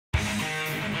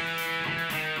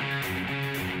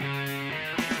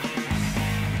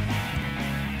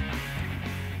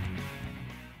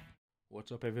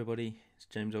What's up, everybody? It's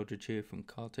James Aldridge here from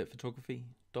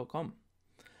cartechphotography.com.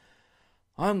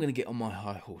 I'm going to get on my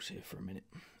high horse here for a minute,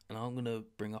 and I'm going to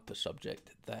bring up a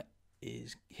subject that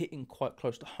is hitting quite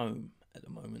close to home at the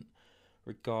moment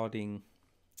regarding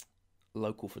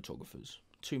local photographers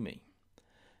to me.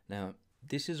 Now,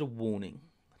 this is a warning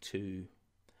to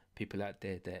people out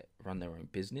there that run their own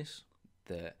business,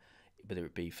 that whether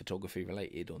it be photography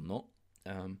related or not,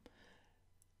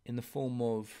 in the form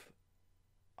of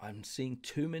I'm seeing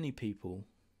too many people,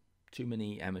 too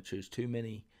many amateurs,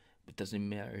 it doesn't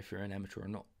matter if you're an amateur or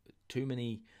not, too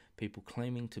many people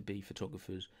claiming to be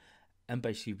photographers and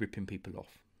basically ripping people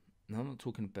off. Now, I'm not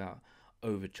talking about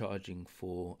overcharging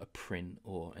for a print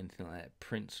or anything like that.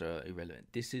 Prints are irrelevant.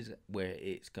 This is where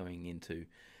it's going into,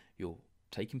 you're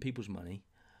taking people's money,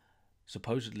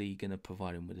 supposedly going to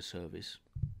provide them with a service,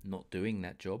 not doing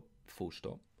that job, full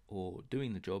stop, or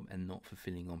doing the job and not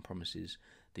fulfilling on promises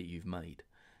that you've made.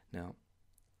 Now,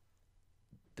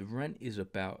 the rant is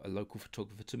about a local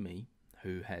photographer to me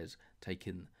who has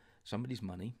taken somebody's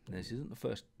money. Now, this isn't the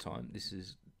first time. This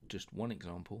is just one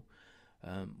example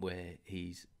where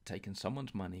he's taken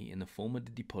someone's money in the form of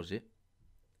the deposit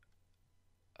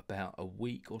about a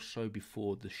week or so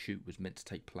before the shoot was meant to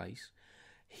take place.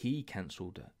 He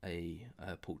cancelled a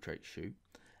portrait shoot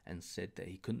and said that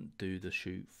he couldn't do the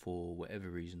shoot for whatever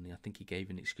reason. I think he gave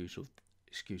an excuse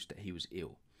that he was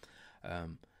ill.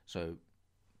 So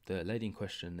the lady in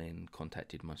question then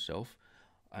contacted myself.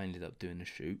 I ended up doing the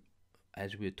shoot.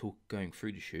 As we were going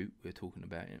through the shoot, we were talking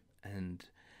about it, and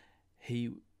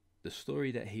the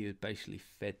story that he had basically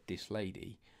fed this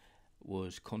lady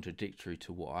was contradictory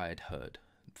to what I had heard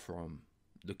from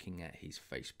looking at his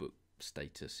Facebook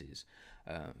statuses,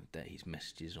 that his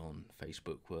messages on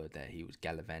Facebook were that he was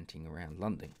gallivanting around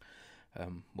London.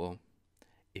 Well,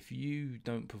 if you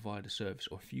don't provide a service,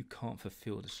 or if you can't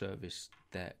fulfill the service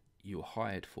that you're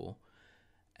hired for,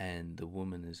 and the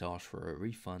woman has asked for a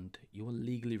refund, you're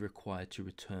legally required to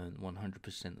return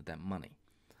 100% of that money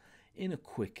in a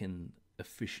quick and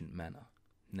efficient manner.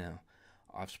 Now,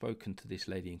 I've spoken to this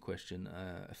lady in question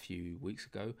a few weeks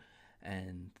ago,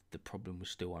 and the problem was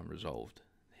still unresolved.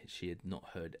 She had not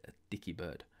heard a dicky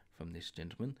bird from this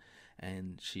gentleman,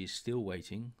 and she is still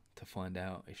waiting to find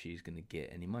out if she's going to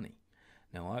get any money.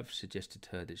 Now, I've suggested to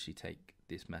her that she take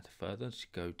this matter further. She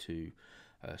go to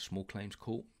a small claims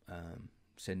court,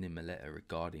 send him a letter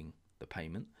regarding the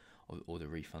payment or the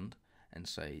refund, and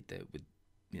say that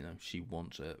she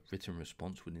wants a written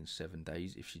response within 7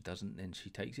 days. If she doesn't, then she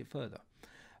takes it further.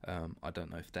 I don't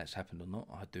know if that's happened or not.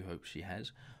 I do hope she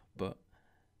has, but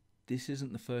this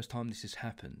isn't the first time this has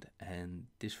happened. And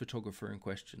this photographer in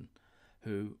question,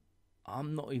 who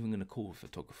I'm not even going to call a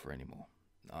photographer anymore,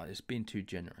 it's been too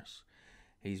generous.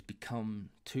 He's become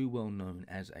too well known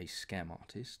as a scam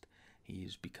artist. He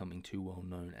is becoming too well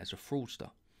known as a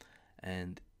fraudster,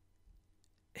 and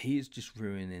he is just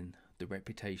ruining the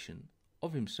reputation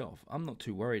of himself. I'm not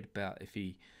too worried about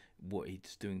what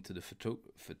he's doing to the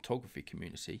photography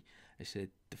community. I said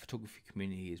the photography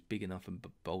community is big enough and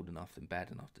bold enough and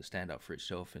bad enough to stand up for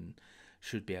itself and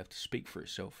should be able to speak for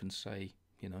itself and say,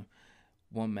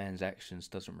 one man's actions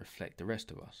doesn't reflect the rest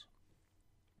of us.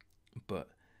 But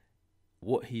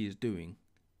what he is doing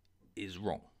is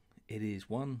wrong. It is,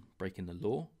 one, breaking the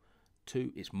law.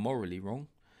 Two, it's morally wrong.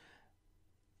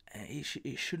 And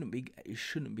it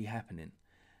shouldn't be happening.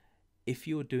 If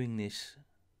you're doing this,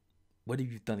 whether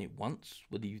you've done it once,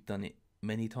 whether you've done it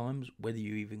many times, whether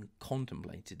you even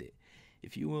contemplated it,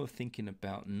 if you are thinking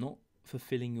about not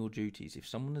fulfilling your duties, if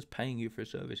someone is paying you for a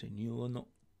service and you're not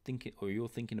thinking, or you're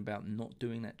thinking about not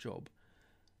doing that job,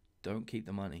 don't keep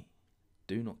the money.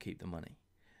 Do not keep the money.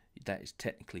 That is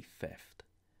technically theft.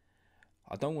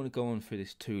 I don't want to go on through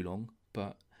this too long,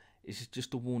 but it's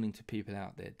just a warning to people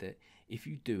out there that if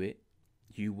you do it,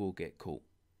 you will get caught.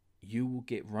 You will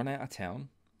get run out of town,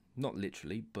 not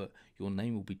literally, but your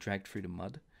name will be dragged through the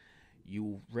mud.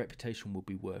 Your reputation will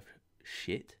be worth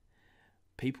shit.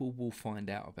 People will find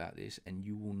out about this, and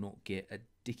you will not get a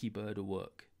dicky bird of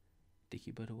work.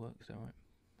 Dicky bird of work, is that right?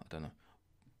 I don't know.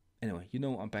 Anyway, you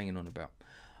know what I'm banging on about.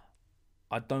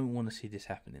 I don't want to see this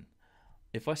happening.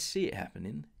 If I see it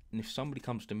happening, and if somebody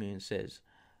comes to me and says,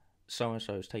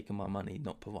 so-and-so has taken my money,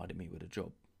 not provided me with a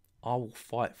job, I will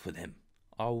fight for them.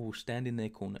 I will stand in their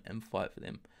corner and fight for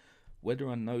them. Whether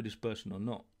I know this person or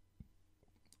not,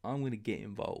 I'm going to get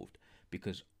involved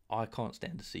because I can't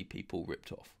stand to see people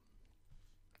ripped off.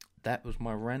 That was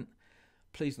my rant.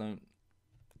 Please don't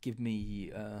give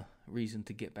me reason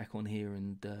to get back on here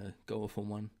and go off on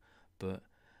one. But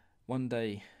one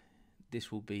day this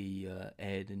will be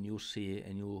aired and you'll see it,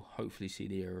 and you'll hopefully see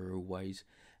the error of ways.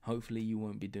 Hopefully you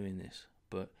won't be doing this.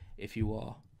 But if you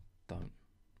are, don't.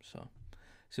 So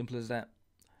simple as that.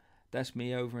 That's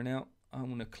me over and out. I'm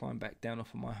going to climb back down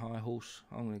off of my high horse.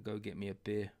 I'm going to go get me a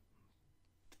beer.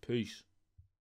 Peace.